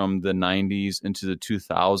movies from the 90s into the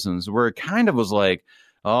 2000s, where it kind of was like,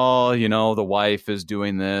 oh, the wife is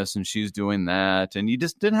doing this and she's doing that. And you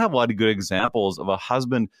just didn't have a lot of good examples of a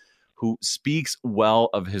husband who speaks well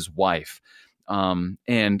of his wife. And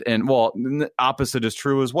the opposite is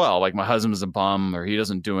true as well. Like my husband's a bum or he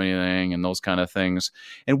doesn't do anything and those kind of things.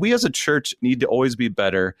 And we as a church need to always be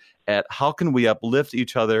better at how can we uplift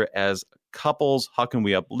each other as couples? How can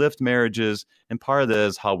we uplift marriages? And part of that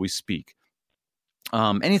is how we speak.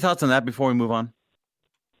 Any thoughts on that before we move on?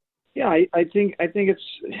 Yeah, I think it's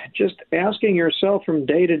just asking yourself from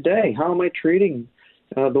day to day, how am I treating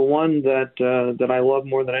the one that I love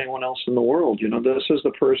more than anyone else in the world? This is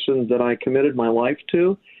the person that I committed my life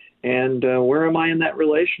to, and where am I in that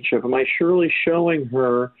relationship? Am I surely showing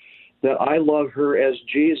her that I love her as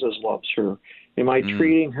Jesus loves her? Am I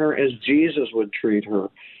treating her as Jesus would treat her?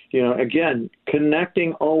 Again,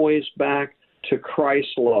 connecting always back to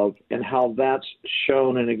Christ's love and how that's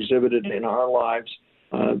shown and exhibited in our lives.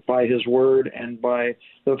 By his word and by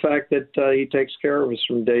the fact that he takes care of us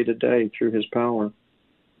from day to day through his power.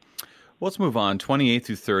 Let's move on, 28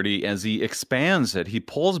 through 30. As he expands it, he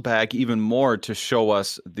pulls back even more to show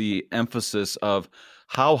us the emphasis of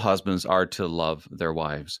how husbands are to love their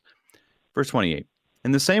wives. Verse 28,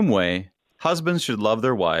 in the same way, husbands should love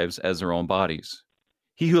their wives as their own bodies.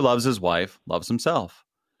 He who loves his wife loves himself.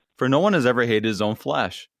 For no one has ever hated his own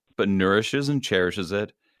flesh, but nourishes and cherishes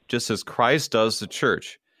it, just as Christ does the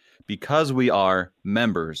church, because we are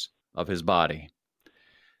members of his body.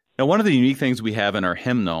 Now, one of the unique things we have in our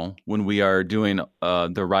hymnal when we are doing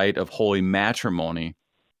the rite of holy matrimony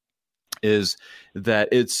is that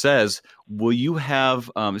it says, will you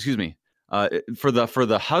have, for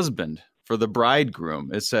the husband, for the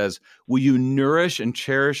bridegroom, it says, will you nourish and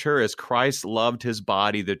cherish her as Christ loved his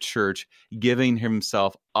body, the church, giving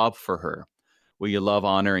himself up for her? Will you love,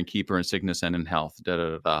 honor, and keep her in sickness and in health? Da, da,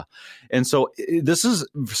 da, da. And so this is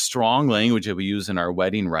strong language that we use in our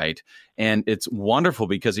wedding rite. And it's wonderful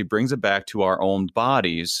because he brings it back to our own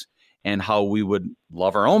bodies and how we would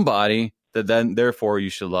love our own body, that then therefore you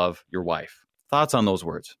should love your wife. Thoughts on those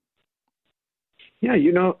words? Yeah,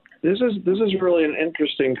 this is really an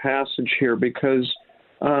interesting passage here because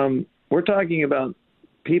we're talking about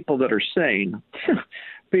people that are sane.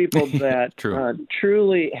 People that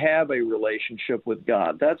truly have a relationship with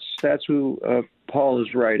God. That's who Paul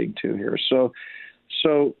is writing to here. So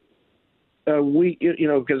we,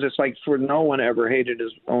 because it's like for no one ever hated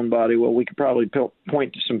his own body. Well, we could probably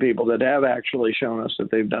point to some people that have actually shown us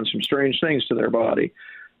that they've done some strange things to their body.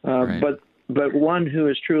 Right. But one who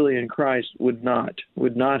is truly in Christ would not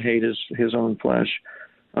hate his own flesh,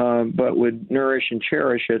 but would nourish and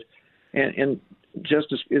cherish it, and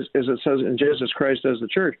just as it says, and just as Christ does the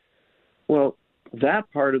church. Well,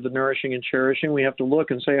 that part of the nourishing and cherishing, we have to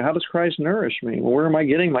look and say, how does Christ nourish me? Well, where am I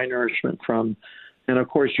getting my nourishment from? And of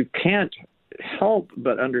course, you can't help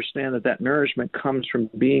but understand that nourishment comes from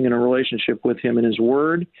being in a relationship with him in his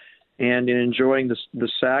word and in enjoying the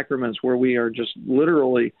sacraments where we are just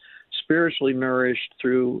literally spiritually nourished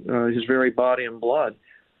through his very body and blood.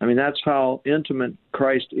 I mean, that's how intimate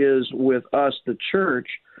Christ is with us, the church.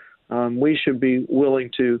 We should be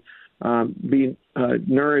willing to be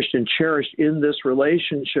nourished and cherished in this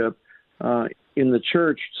relationship in the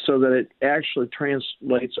church so that it actually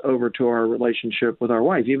translates over to our relationship with our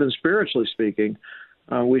wife. Even spiritually speaking,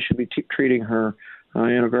 we should be treating her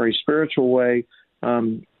in a very spiritual way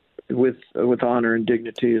with honor and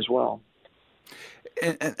dignity as well.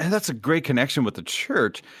 And that's a great connection with the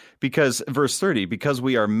church because verse 30, because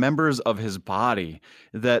we are members of his body,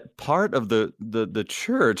 that part of the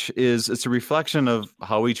church it's a reflection of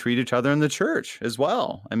how we treat each other in the church as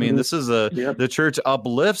well. I mean, this is the church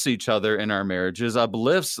uplifts each other in our marriages,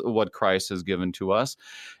 uplifts what Christ has given to us.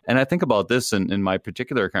 And I think about this in my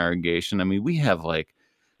particular congregation. I mean, we have I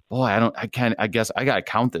guess I got to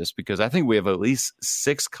count this because I think we have at least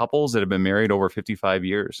 6 couples that have been married over 55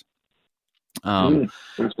 years. And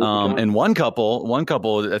one couple,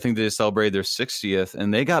 I think they celebrated their 60th,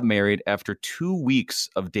 and they got married after 2 weeks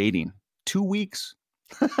of dating. 2 weeks.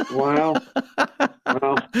 Wow.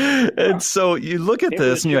 And so you look at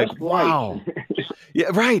this and you're like, wow. Yeah,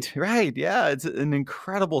 right. Yeah, it's an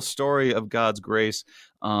incredible story of God's grace.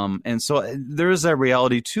 And so there is that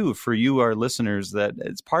reality, too, for you, our listeners, that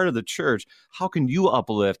it's part of the church. How can you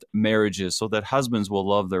uplift marriages so that husbands will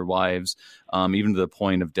love their wives, even to the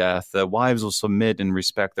point of death, that wives will submit and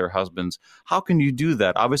respect their husbands? How can you do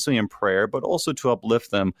that? Obviously in prayer, but also to uplift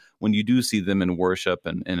them when you do see them in worship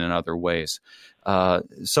and in other ways.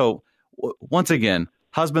 Once again,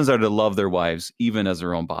 husbands are to love their wives, even as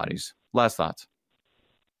their own bodies. Last thoughts.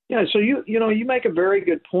 Yeah, so you make a very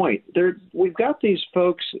good point. We've got these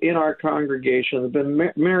folks in our congregation that have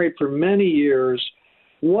been married for many years.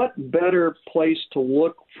 What better place to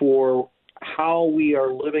look for how we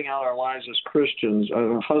are living out our lives as Christians,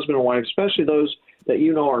 husband and wife, especially those that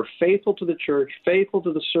are faithful to the church, faithful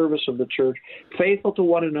to the service of the church, faithful to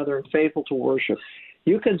one another, and faithful to worship.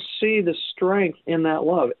 You can see the strength in that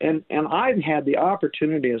love. And I've had the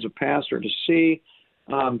opportunity as a pastor to see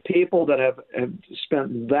people that have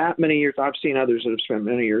spent that many years. I've seen others that have spent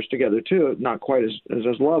many years together too, not quite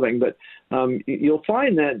as loving, but you'll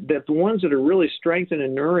find that the ones that are really strengthened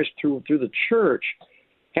and nourished through the church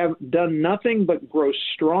have done nothing but grow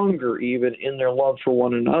stronger even in their love for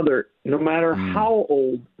one another, no matter how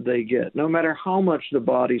old they get, no matter how much the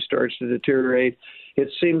body starts to deteriorate. It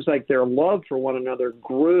seems like their love for one another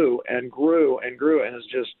grew and grew and grew, and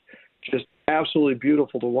it's just absolutely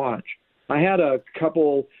beautiful to watch. I had a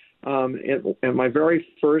couple in my very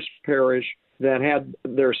first parish that had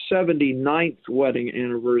their 79th wedding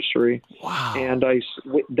anniversary. Wow! And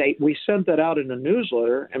we sent that out in a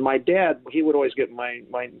newsletter. And my dad, he would always get my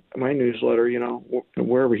newsletter,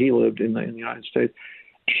 wherever he lived in the United States.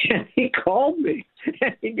 And he called me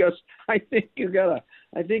and he goes, "I think you got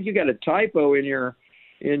a typo in your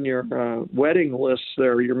wedding lists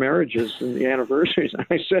there, your marriages and the anniversaries."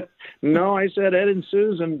 I said, "No," I said, "Ed and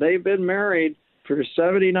Susan, they've been married for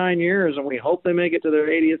 79 years, and we hope they make it to their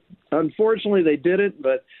 80th. Unfortunately, they didn't,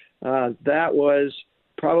 but that was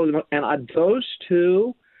probably – and those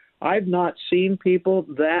two, I've not seen people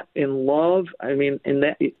that in love. I mean, in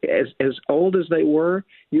that as old as they were,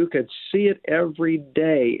 you could see it every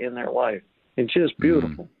day in their life. It's just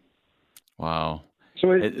beautiful." Wow. So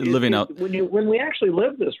when we actually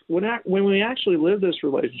live this, when we actually live this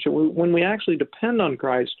relationship, when we actually depend on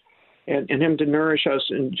Christ and Him to nourish us,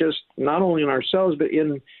 and just not only in ourselves but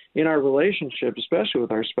in our relationship, especially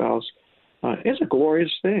with our spouse, it's a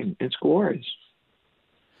glorious thing. It's glorious.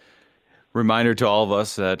 Reminder to all of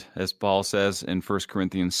us that, as Paul says in 1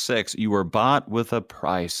 Corinthians 6, you were bought with a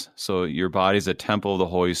price. So your body is a temple of the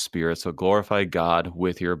Holy Spirit. So glorify God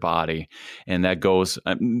with your body. And that goes,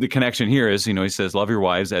 the connection here is, he says, love your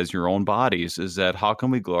wives as your own bodies. Is that how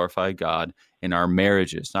can we glorify God in our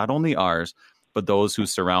marriages? Not only ours, but those who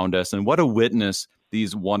surround us. And what a witness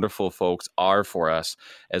these wonderful folks are for us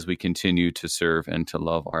as we continue to serve and to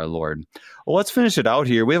love our Lord. Well, let's finish it out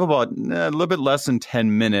here. We have about a little bit less than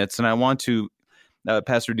 10 minutes, and I want to,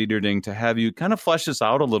 Pastor Dieterding, to have you kind of flesh this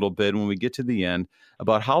out a little bit when we get to the end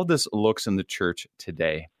about how this looks in the church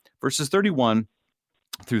today. Verses 31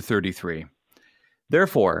 through 33.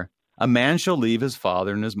 Therefore, a man shall leave his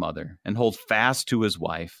father and his mother and hold fast to his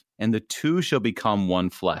wife, and the two shall become one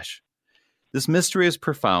flesh. This mystery is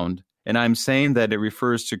profound, and I'm saying that it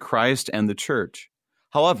refers to Christ and the church.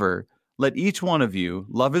 However, let each one of you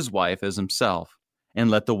love his wife as himself, and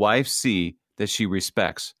let the wife see that she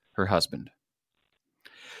respects her husband.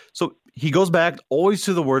 So he goes back always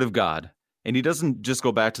to the Word of God, and he doesn't just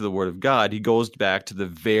go back to the Word of God. He goes back to the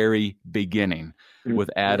very beginning with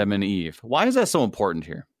Adam and Eve. Why is that so important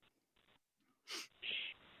here?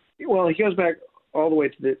 Well, he goes back all the way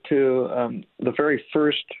to the very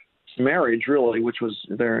first marriage, really, which was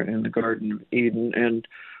there in the Garden of Eden. And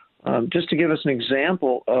just to give us an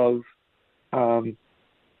example of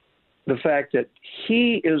the fact that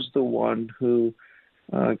He is the one who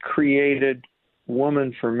created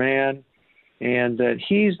woman for man, and that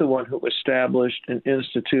He's the one who established and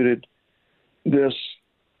instituted this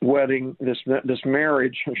wedding, this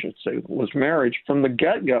marriage, I should say, was marriage from the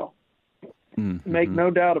get-go. Mm-hmm. Make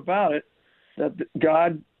no doubt about it that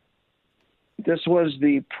God, this was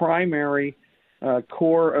the primary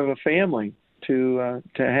core of a family to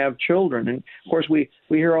have children. And of course, we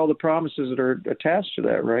hear all the promises that are attached to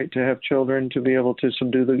that, right? To have children, to be able to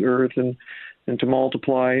subdue the earth and to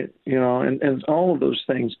multiply, and all of those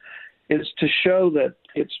things. It's to show that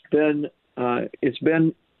it's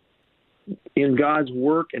been in God's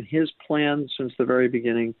work and His plan since the very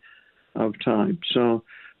beginning of time. So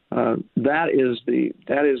that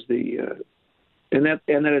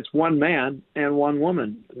it's one man and one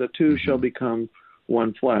woman. The two shall become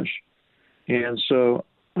one flesh. And so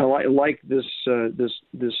I like this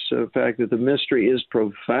fact that the mystery is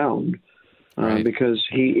profound, Right. because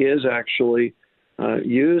he is actually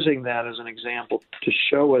using that as an example to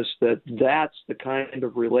show us that that's the kind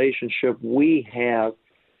of relationship we have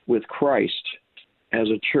with Christ as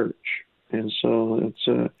a church. And so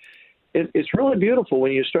it's really beautiful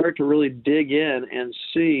when you start to really dig in and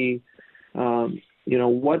see,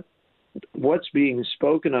 what's being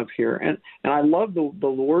spoken of here. And I love the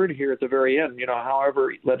word here at the very end,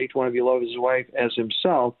 however, let each one of you love his wife as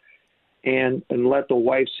himself, and let the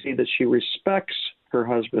wife see that she respects her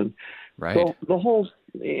husband. Right. So the whole,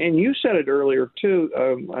 and you said it earlier too,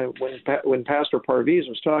 when Pastor Parviz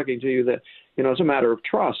was talking to you, that, it's a matter of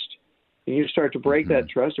trust. And you start to break that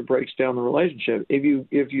trust, it breaks down the relationship.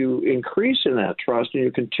 If you increase in that trust and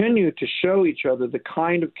you continue to show each other the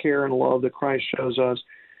kind of care and love that Christ shows us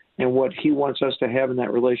and what he wants us to have in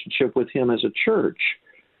that relationship with him as a church,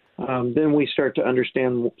 then we start to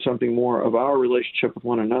understand something more of our relationship with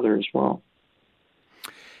one another as well.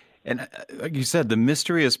 And like you said, the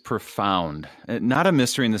mystery is profound. Not a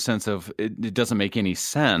mystery in the sense of it doesn't make any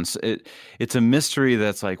sense. It's a mystery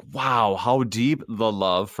that's like, wow, how deep the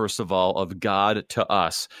love, first of all, of God to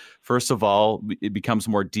us. First of all, it becomes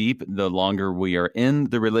more deep the longer we are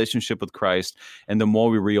in the relationship with Christ, and the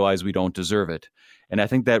more we realize we don't deserve it. And I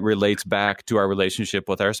think that relates back to our relationship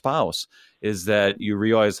with our spouse, is that you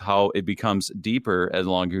realize how it becomes deeper as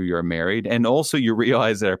longer you're married. And also you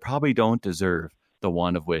realize that I probably don't deserve the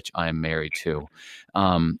one of which I am married to.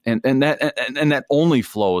 And that only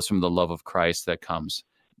flows from the love of Christ that comes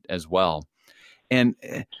as well. And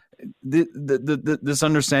this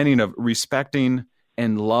understanding of respecting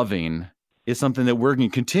and loving is something that we're going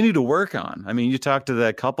to continue to work on. I mean, you talk to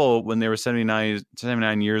that couple when they were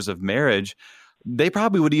 79 years of marriage, they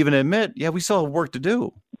probably would even admit, yeah, we still have work to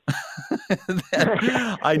do.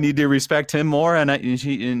 I need to respect him more, and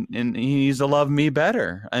he needs to love me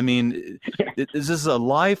better. I mean, this is a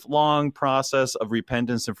lifelong process of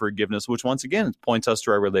repentance and forgiveness, which once again points us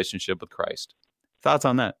to our relationship with Christ. Thoughts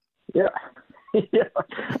on that? Yeah.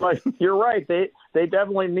 Like, you're right. They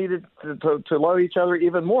definitely needed to love each other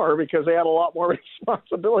even more, because they had a lot more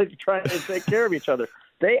responsibility to try and take care of each other.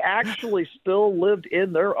 They actually still lived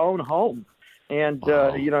in their own home. And,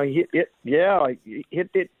 wow. It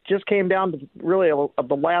just came down to really of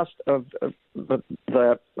the last of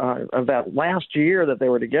that last year that they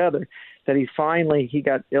were together, that he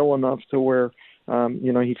got ill enough to where,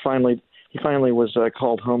 he finally was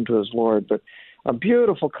called home to his Lord. But a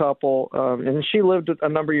beautiful couple, and she lived a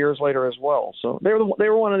number of years later as well. So they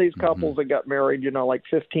were one of these couples that got married, like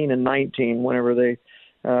 15 and 19, whenever they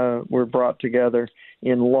were brought together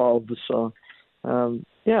in love. So.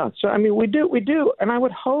 So I mean, we do, and I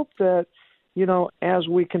would hope that, as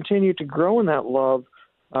we continue to grow in that love,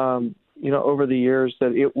 over the years,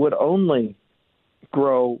 that it would only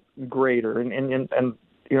grow greater, and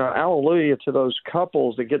hallelujah to those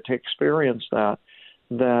couples that get to experience that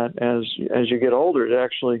as you get older, it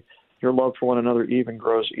actually, your love for one another even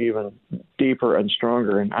grows even deeper and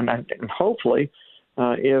stronger, and hopefully,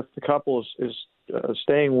 if the couple is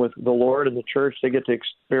staying with the Lord and the church, they get to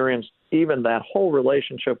experience even that whole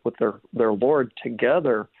relationship with their Lord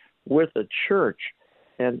together with the church,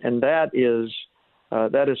 and that is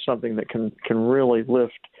something that can really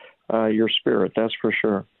lift your spirit. That's for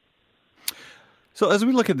sure. So as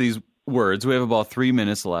we look at these words, we have about 3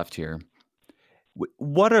 minutes left here.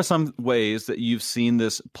 What are some ways that you've seen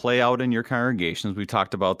this play out in your congregations? We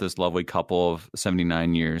talked about this lovely couple of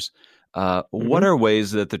 79 years. What are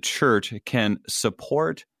ways that the church can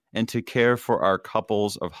support and to care for our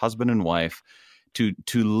couples of husband and wife to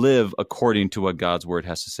live according to what God's word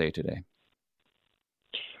has to say today?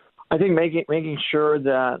 I think making sure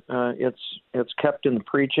that it's kept in the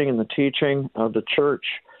preaching and the teaching of the church,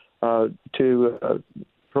 to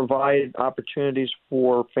provide opportunities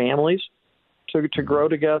for families to grow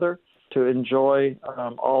together, to enjoy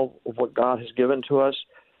all of what God has given to us,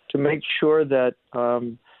 to make sure that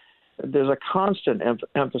there's a constant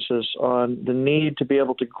emphasis on the need to be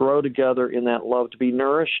able to grow together in that love, to be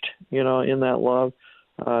nourished, in that love,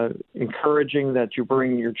 encouraging that you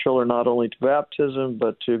bring your children not only to baptism,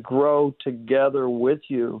 but to grow together with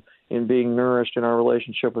you in being nourished in our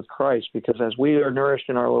relationship with Christ. Because as we are nourished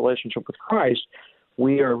in our relationship with Christ,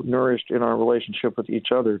 we are nourished in our relationship with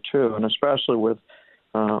each other too, and especially with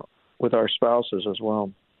our spouses as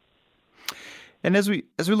well. And as we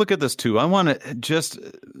look at this too, I want to just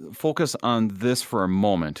focus on this for a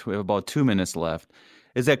moment. We have about 2 minutes left.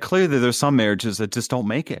 Is that clearly there's some marriages that just don't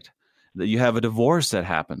make it, that you have a divorce that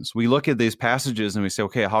happens. We look at these passages and we say,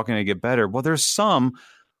 okay, how can I get better? Well, there's some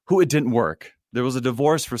who it didn't work. there was a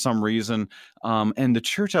divorce for some reason, and the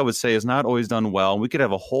church, I would say, has not always done well. We could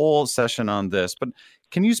have a whole session on this, but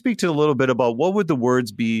can you speak to a little bit about what would the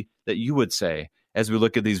words be that you would say as we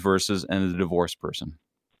look at these verses and the divorced person?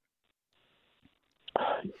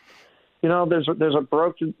 You know, there's a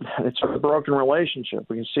broken relationship.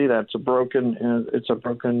 We can see that it's a brokenness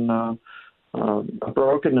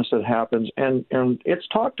that happens, and it's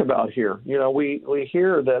talked about here. You know, we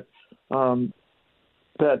hear that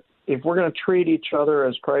that if we're going to treat each other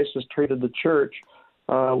as Christ has treated the church,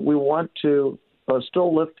 we want to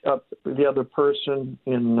still lift up the other person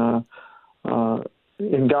in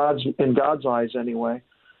God's eyes anyway.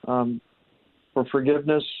 For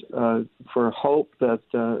forgiveness, for hope that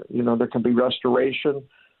there can be restoration,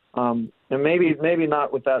 and maybe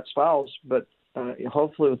not with that spouse, but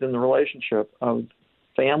hopefully within the relationship of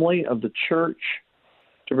family, of the church,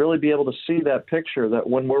 to really be able to see that picture that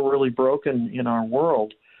when we're really broken in our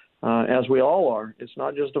world, as we all are, it's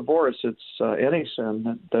not just divorce; it's any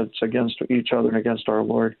sin that's against each other and against our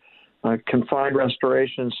Lord. Can find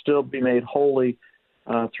restoration and still be made holy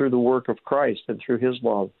through the work of Christ and through His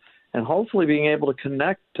love. And hopefully being able to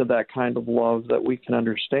connect to that kind of love that we can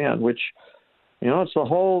understand, which, it's the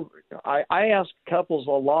whole, I ask couples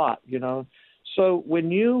a lot, so when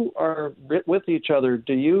you are with each other,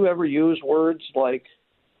 do you ever use words like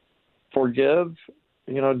forgive?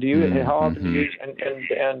 Do you, how often do you use,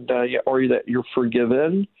 or that you're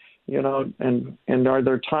forgiven, and are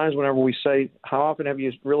there times whenever we say, how often have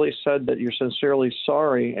you really said that you're sincerely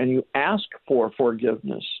sorry and you ask for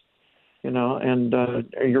forgiveness? And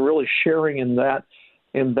you're really sharing in that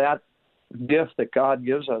gift that God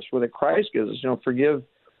gives us, or that Christ gives us. Forgive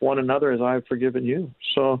one another as I have forgiven you.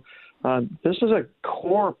 So this is a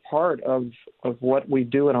core part of what we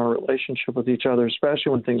do in our relationship with each other,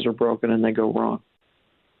 especially when things are broken and they go wrong.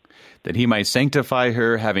 That He might sanctify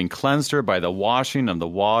her, having cleansed her by the washing of the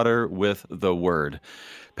water with the word.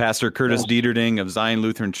 Pastor Curtis Dieterding of Zion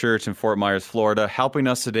Lutheran Church in Fort Myers, Florida, helping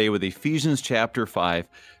us today with Ephesians chapter 5.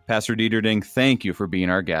 Pastor Dieterding, thank you for being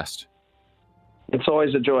our guest. It's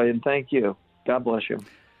always a joy, and thank you. God bless you.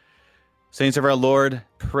 Saints of our Lord,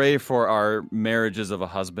 pray for our marriages of a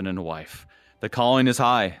husband and wife. The calling is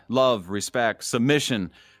high: love, respect,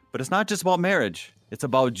 submission. But it's not just about marriage. It's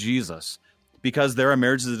about Jesus. Because there are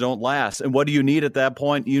marriages that don't last. And what do you need at that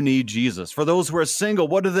point? You need Jesus. For those who are single,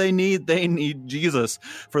 what do they need? They need Jesus.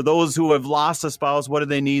 For those who have lost a spouse, what do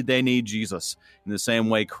they need? They need Jesus. In the same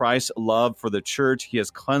way, Christ's love for the church, He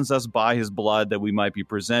has cleansed us by His blood that we might be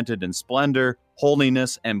presented in splendor,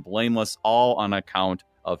 holiness, and blameless, all on account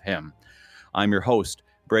of Him. I'm your host,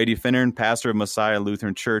 Brady Finnern, pastor of Messiah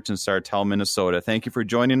Lutheran Church in Sartell, Minnesota. Thank you for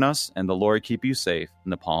joining us, and the Lord keep you safe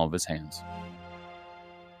in the palm of His hands.